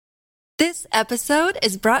This episode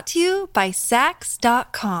is brought to you by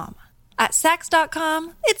Sax.com. At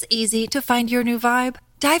Sax.com, it's easy to find your new vibe.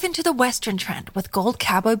 Dive into the Western trend with gold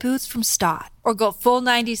cowboy boots from Stott, or go full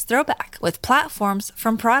 90s throwback with platforms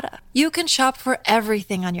from Prada. You can shop for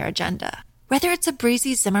everything on your agenda, whether it's a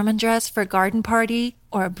breezy Zimmermann dress for a garden party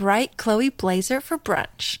or a bright Chloe blazer for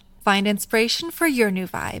brunch. Find inspiration for your new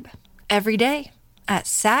vibe every day at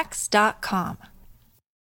Sax.com.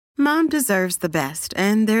 Mom deserves the best,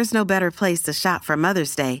 and there's no better place to shop for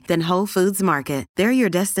Mother's Day than Whole Foods Market. They're your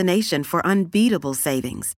destination for unbeatable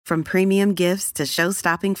savings, from premium gifts to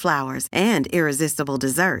show-stopping flowers and irresistible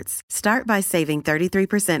desserts. Start by saving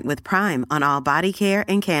 33% with Prime on all body care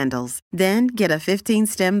and candles. Then get a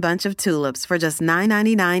 15-stem bunch of tulips for just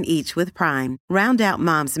 $9.99 each with Prime. Round out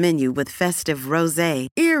Mom's menu with festive rosé,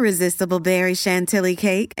 irresistible berry chantilly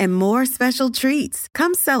cake, and more special treats.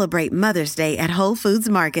 Come celebrate Mother's Day at Whole Foods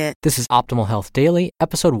Market. This is Optimal Health Daily,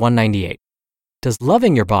 episode 198. Does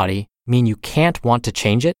loving your body mean you can't want to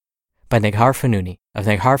change it? By Neghar Fonooni of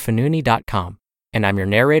negharfonooni.com. And I'm your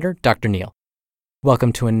narrator, Dr. Neil.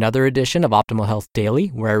 Welcome to another edition of Optimal Health Daily,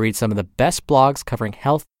 where I read some of the best blogs covering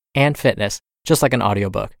health and fitness, just like an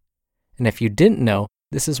audiobook. And if you didn't know,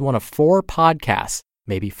 this is one of 4 podcasts,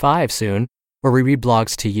 maybe 5 soon, where we read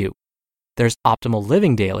blogs to you. There's Optimal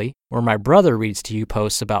Living Daily, where my brother reads to you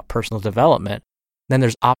posts about personal development. Then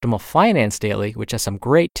there's Optimal Finance Daily, which has some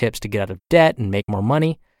great tips to get out of debt and make more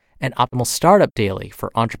money, and Optimal Startup Daily for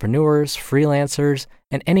entrepreneurs, freelancers,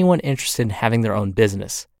 and anyone interested in having their own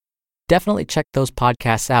business. Definitely check those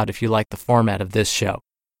podcasts out if you like the format of this show.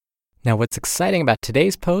 Now, what's exciting about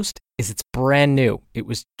today's post is it's brand new. It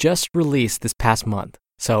was just released this past month.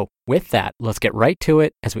 So with that, let's get right to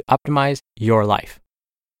it as we optimize your life.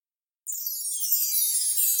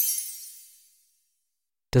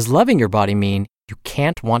 Does loving your body mean you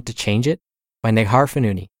can't want to change it? By Neghar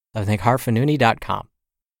Fonooni of negharfonooni.com.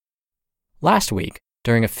 Last week,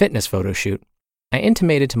 during a fitness photo shoot, I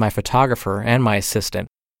intimated to my photographer and my assistant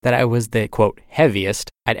that I was the, quote,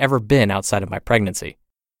 heaviest I'd ever been outside of my pregnancy.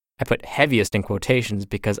 I put heaviest in quotations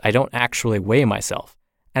because I don't actually weigh myself,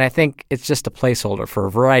 and I think it's just a placeholder for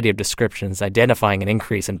a variety of descriptions identifying an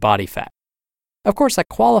increase in body fat. Of course, I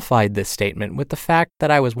qualified this statement with the fact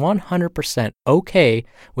that I was 100% okay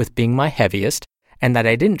with being my heaviest and that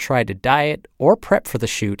I didn't try to diet or prep for the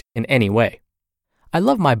shoot in any way. I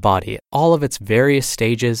love my body at all of its various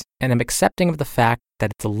stages and am accepting of the fact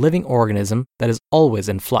that it's a living organism that is always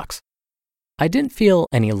in flux. I didn't feel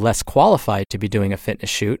any less qualified to be doing a fitness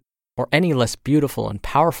shoot or any less beautiful and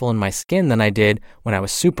powerful in my skin than I did when I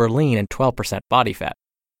was super lean and 12% body fat.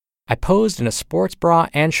 I posed in a sports bra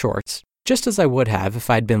and shorts, just as I would have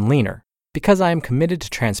if I'd been leaner, because I am committed to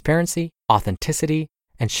transparency, authenticity,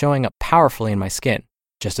 and showing up powerfully in my skin,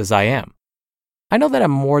 just as I am. I know that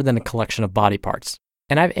I'm more than a collection of body parts,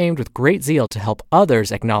 and I've aimed with great zeal to help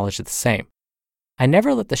others acknowledge the same. I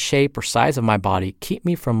never let the shape or size of my body keep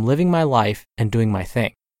me from living my life and doing my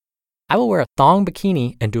thing. I will wear a thong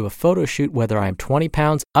bikini and do a photo shoot whether I am 20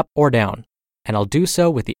 pounds up or down, and I'll do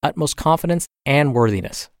so with the utmost confidence and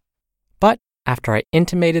worthiness. But after I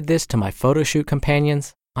intimated this to my photo shoot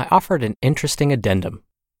companions, I offered an interesting addendum.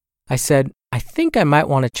 I said, I think I might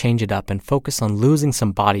want to change it up and focus on losing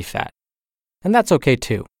some body fat. And that's okay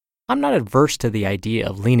too. I'm not adverse to the idea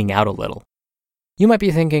of leaning out a little. You might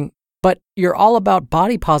be thinking, but you're all about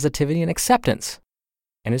body positivity and acceptance.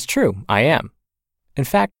 And it's true, I am. In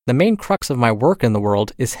fact, the main crux of my work in the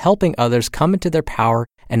world is helping others come into their power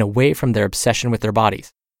and away from their obsession with their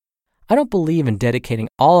bodies. I don't believe in dedicating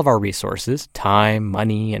all of our resources, time,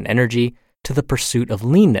 money, and energy to the pursuit of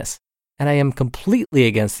leanness, and I am completely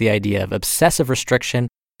against the idea of obsessive restriction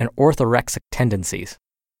and orthorexic tendencies.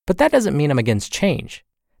 But that doesn't mean I'm against change.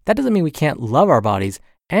 That doesn't mean we can't love our bodies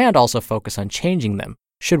and also focus on changing them,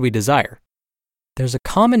 should we desire. There's a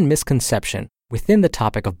common misconception within the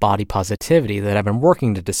topic of body positivity that I've been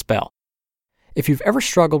working to dispel. If you've ever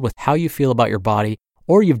struggled with how you feel about your body,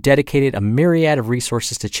 or you've dedicated a myriad of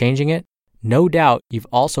resources to changing it, no doubt you've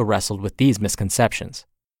also wrestled with these misconceptions.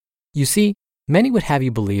 You see, many would have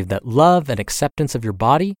you believe that love and acceptance of your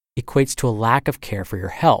body equates to a lack of care for your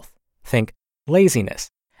health. Think laziness,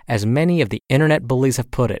 as many of the internet bullies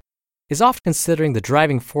have put it, is often considering the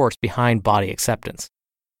driving force behind body acceptance.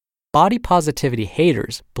 Body positivity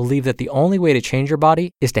haters believe that the only way to change your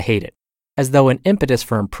body is to hate it, as though an impetus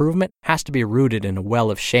for improvement has to be rooted in a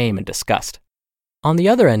well of shame and disgust. On the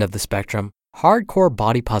other end of the spectrum, hardcore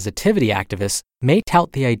body positivity activists may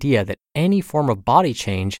tout the idea that any form of body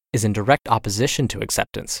change is in direct opposition to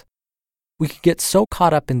acceptance. We can get so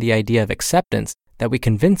caught up in the idea of acceptance that we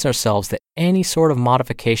convince ourselves that any sort of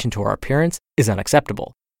modification to our appearance is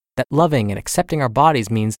unacceptable, that loving and accepting our bodies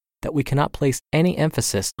means that we cannot place any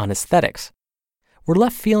emphasis on aesthetics. We're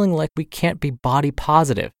left feeling like we can't be body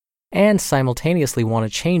positive and simultaneously want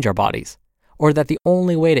to change our bodies, or that the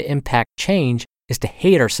only way to impact change is to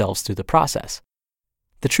hate ourselves through the process.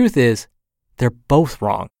 The truth is, they're both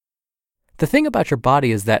wrong. The thing about your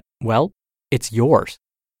body is that, well, it's yours.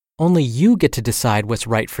 Only you get to decide what's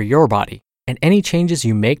right for your body, and any changes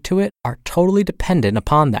you make to it are totally dependent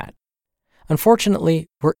upon that. Unfortunately,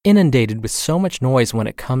 we're inundated with so much noise when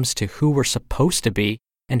it comes to who we're supposed to be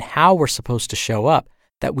and how we're supposed to show up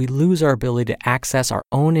that we lose our ability to access our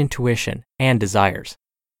own intuition and desires.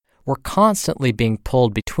 We're constantly being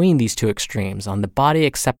pulled between these two extremes on the body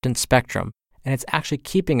acceptance spectrum, and it's actually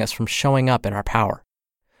keeping us from showing up in our power.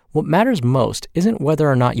 What matters most isn't whether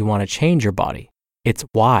or not you want to change your body, it's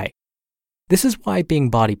why. This is why being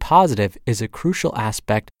body positive is a crucial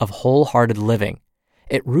aspect of wholehearted living.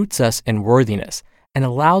 It roots us in worthiness and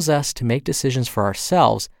allows us to make decisions for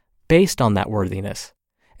ourselves based on that worthiness,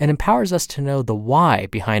 and empowers us to know the why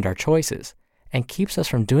behind our choices and keeps us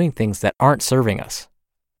from doing things that aren't serving us.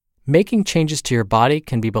 Making changes to your body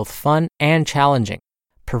can be both fun and challenging,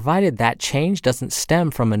 provided that change doesn't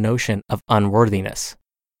stem from a notion of unworthiness.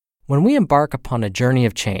 When we embark upon a journey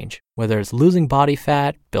of change, whether it's losing body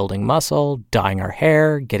fat, building muscle, dyeing our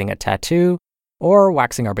hair, getting a tattoo, or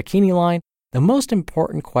waxing our bikini line, the most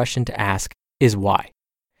important question to ask is why.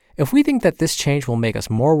 If we think that this change will make us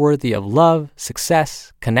more worthy of love,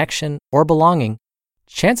 success, connection, or belonging,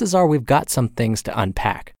 chances are we've got some things to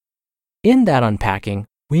unpack. In that unpacking,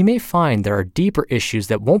 we may find there are deeper issues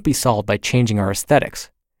that won't be solved by changing our aesthetics.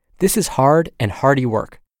 This is hard and hardy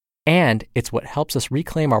work, and it's what helps us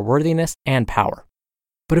reclaim our worthiness and power.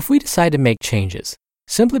 But if we decide to make changes,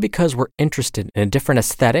 simply because we're interested in a different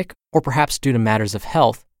aesthetic, or perhaps due to matters of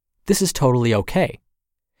health, this is totally okay.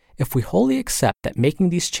 If we wholly accept that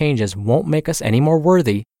making these changes won't make us any more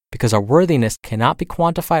worthy because our worthiness cannot be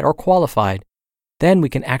quantified or qualified, then we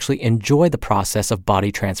can actually enjoy the process of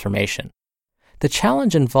body transformation. The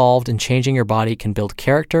challenge involved in changing your body can build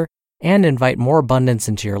character and invite more abundance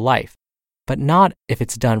into your life, but not if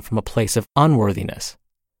it's done from a place of unworthiness.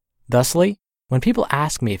 Thusly, when people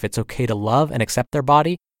ask me if it's okay to love and accept their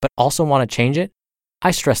body, but also want to change it,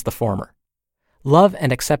 I stress the former. Love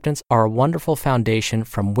and acceptance are a wonderful foundation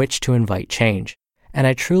from which to invite change, and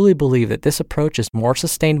I truly believe that this approach is more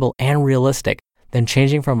sustainable and realistic than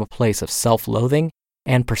changing from a place of self-loathing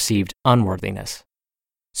and perceived unworthiness.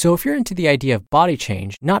 So if you're into the idea of body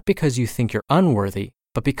change, not because you think you're unworthy,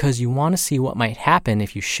 but because you want to see what might happen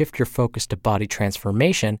if you shift your focus to body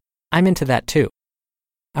transformation, I'm into that too.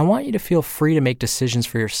 I want you to feel free to make decisions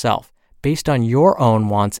for yourself based on your own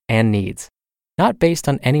wants and needs, not based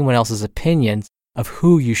on anyone else's opinions of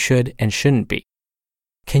who you should and shouldn't be.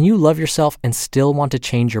 Can you love yourself and still want to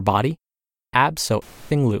change your body?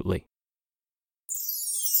 Abso-fucking-lutely.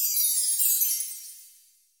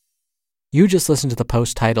 You just listened to the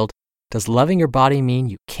post titled, "Does Loving Your Body Mean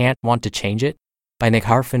You Can't Want to Change It?" by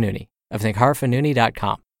Neghar Fonooni of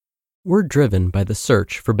negharfonooni.com. We're driven by the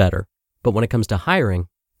search for better, but when it comes to hiring,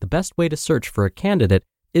 the best way to search for a candidate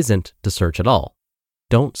isn't to search at all.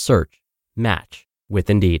 Don't search, match with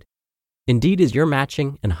Indeed. Indeed is your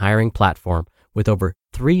matching and hiring platform with over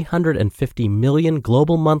 350 million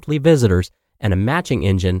global monthly visitors and a matching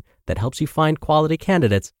engine that helps you find quality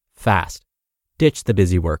candidates fast. Ditch the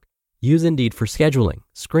busy work. Use Indeed for scheduling,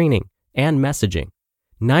 screening, and messaging.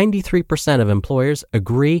 93% of employers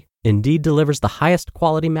agree Indeed delivers the highest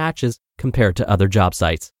quality matches compared to other job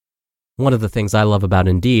sites. One of the things I love about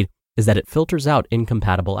Indeed is that it filters out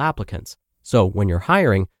incompatible applicants. So when you're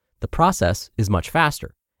hiring, the process is much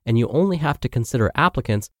faster, and you only have to consider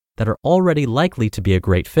applicants that are already likely to be a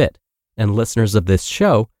great fit. And listeners of this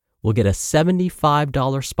show will get a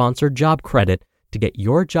 $75 sponsored job credit to get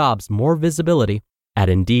your jobs more visibility at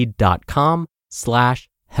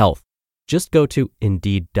Indeed.com/health. Just go to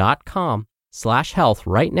Indeed.com/health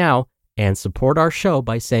right now and support our show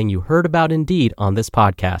by saying you heard about Indeed on this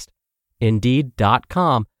podcast.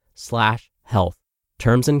 Indeed.com/health.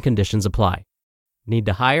 Terms and conditions apply. Need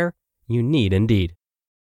to hire? You need Indeed.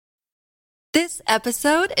 This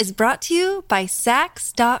episode is brought to you by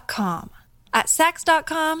Saks.com. At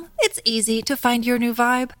Saks.com, it's easy to find your new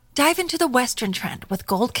vibe. Dive into the Western trend with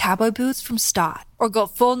gold cowboy boots from Stott, or go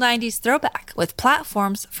full 90s throwback with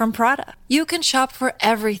platforms from Prada. You can shop for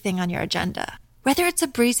everything on your agenda, whether it's a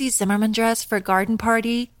breezy Zimmermann dress for a garden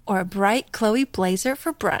party or a bright Chloe blazer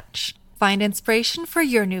for brunch. Find inspiration for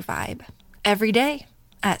your new vibe every day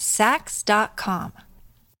at Saks.com.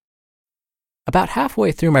 About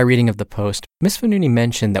halfway through my reading of the post, Ms. Fonooni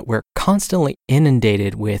mentioned that we're constantly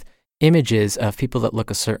inundated with images of people that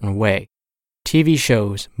look a certain way. TV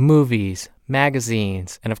shows, movies,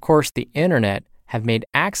 magazines, and of course the internet have made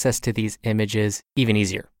access to these images even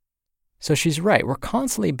easier. So she's right, we're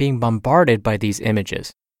constantly being bombarded by these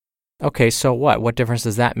images. Okay, so what? What difference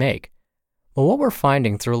does that make? Well, what we're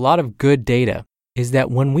finding through a lot of good data is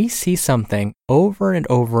that when we see something over and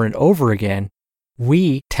over and over again,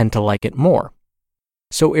 we tend to like it more.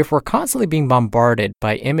 So if we're constantly being bombarded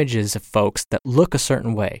by images of folks that look a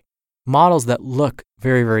certain way, models that look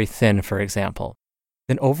very, very thin, for example,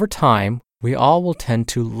 then over time, we all will tend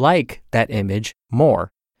to like that image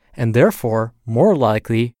more, and therefore more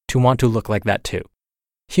likely to want to look like that too.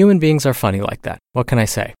 Human beings are funny like that. What can I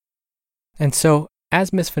say? And so,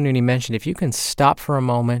 as Ms. Fonooni mentioned, if you can stop for a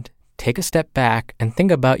moment, take a step back, and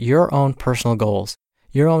think about your own personal goals,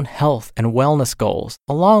 your own health and wellness goals,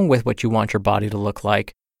 along with what you want your body to look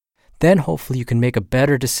like, then hopefully you can make a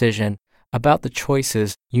better decision about the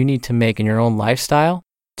choices you need to make in your own lifestyle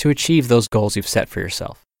to achieve those goals you've set for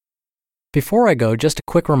yourself. Before I go, just a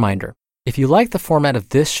quick reminder. If you like the format of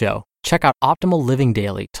this show, check out Optimal Living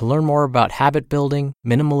Daily to learn more about habit building,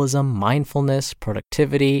 minimalism, mindfulness,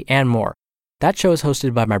 productivity, and more. That show is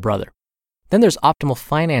hosted by my brother. Then there's Optimal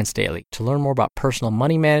Finance Daily to learn more about personal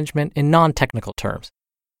money management in non-technical terms.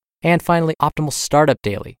 And finally, Optimal Startup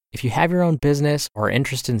Daily. If you have your own business or are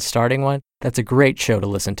interested in starting one, that's a great show to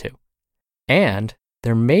listen to. And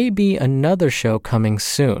there may be another show coming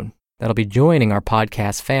soon that'll be joining our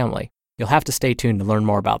podcast family. You'll have to stay tuned to learn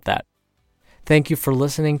more about that. Thank you for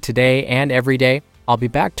listening today and every day. I'll be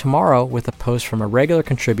back tomorrow with a post from a regular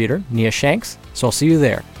contributor, Nia Shanks, so I'll see you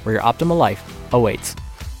there, where your optimal life awaits.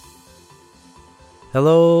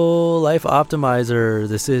 Hello, Life Optimizer.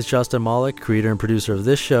 This is Justin Malik, creator and producer of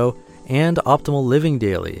this show and Optimal Living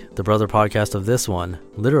Daily, the brother podcast of this one.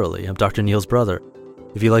 Literally, I'm Dr. Neil's brother.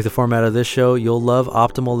 If you like the format of this show, you'll love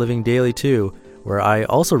Optimal Living Daily too, where I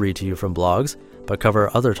also read to you from blogs, but cover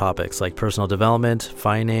other topics like personal development,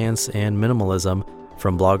 finance, and minimalism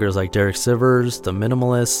from bloggers like Derek Sivers, The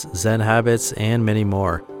Minimalists, Zen Habits, and many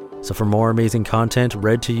more. So for more amazing content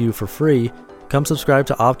read to you for free, come subscribe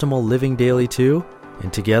to Optimal Living Daily too,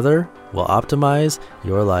 and together we'll optimize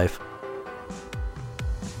your life.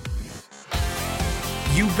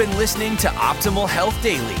 You've been listening to Optimal Health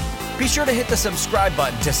Daily. Be sure to hit the subscribe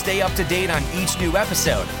button to stay up to date on each new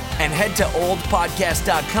episode, and head to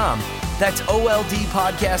oldpodcast.com. That's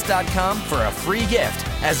oldpodcast.com for a free gift,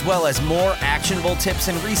 as well as more actionable tips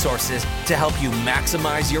and resources to help you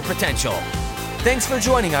maximize your potential. Thanks for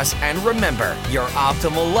joining us, and remember, your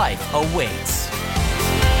optimal life awaits.